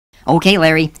Okay,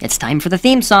 Larry, it's time for the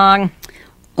theme song.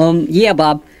 Yeah,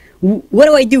 Bob. What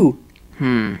do I do?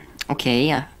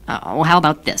 Okay, well, how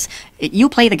about this? You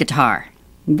play the guitar.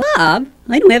 Bob,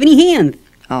 I don't have any hands.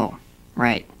 Oh,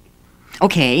 right.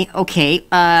 Okay,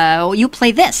 you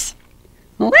play this.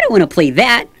 Oh, I don't want to play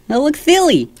that. That looks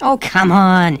silly. Oh, come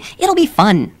on. It'll be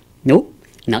fun. Nope,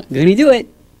 not gonna do it.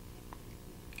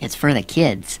 It's for the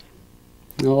kids.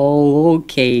 Oh,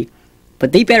 okay.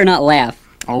 But they better not laugh.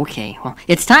 Okay, well,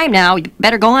 it's time now. You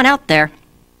better go on out there.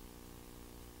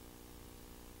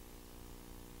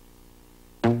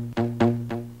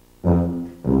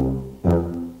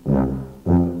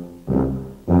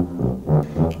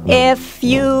 If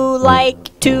you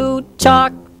like to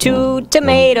talk to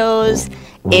tomatoes,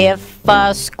 if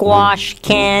a squash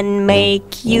can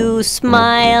make you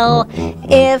smile,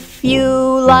 if you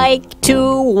like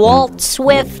to waltz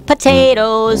with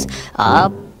potatoes,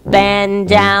 up and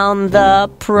down the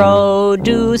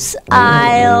produce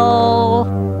aisle,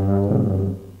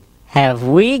 have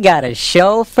we got a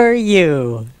show for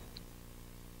you?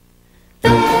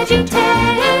 VeggieTales,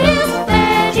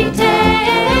 VeggieTales,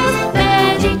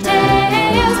 VeggieTales,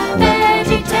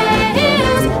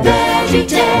 VeggieTales,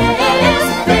 VeggieTales,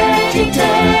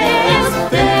 VeggieTales,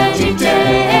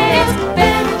 VeggieTales,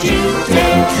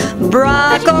 VeggieTales.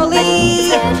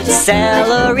 Broccoli,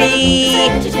 celery,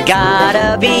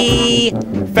 gotta be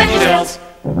VeggieTales.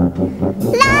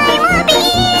 Lima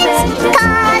beans,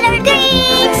 collard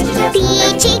greens,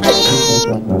 peachy keen,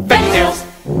 VeggieTales.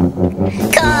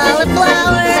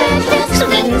 cauliflower,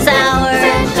 sweet and sour,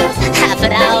 half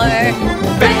an hour.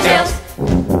 VeggieTales.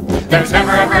 There's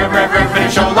never, ever, ever, ever,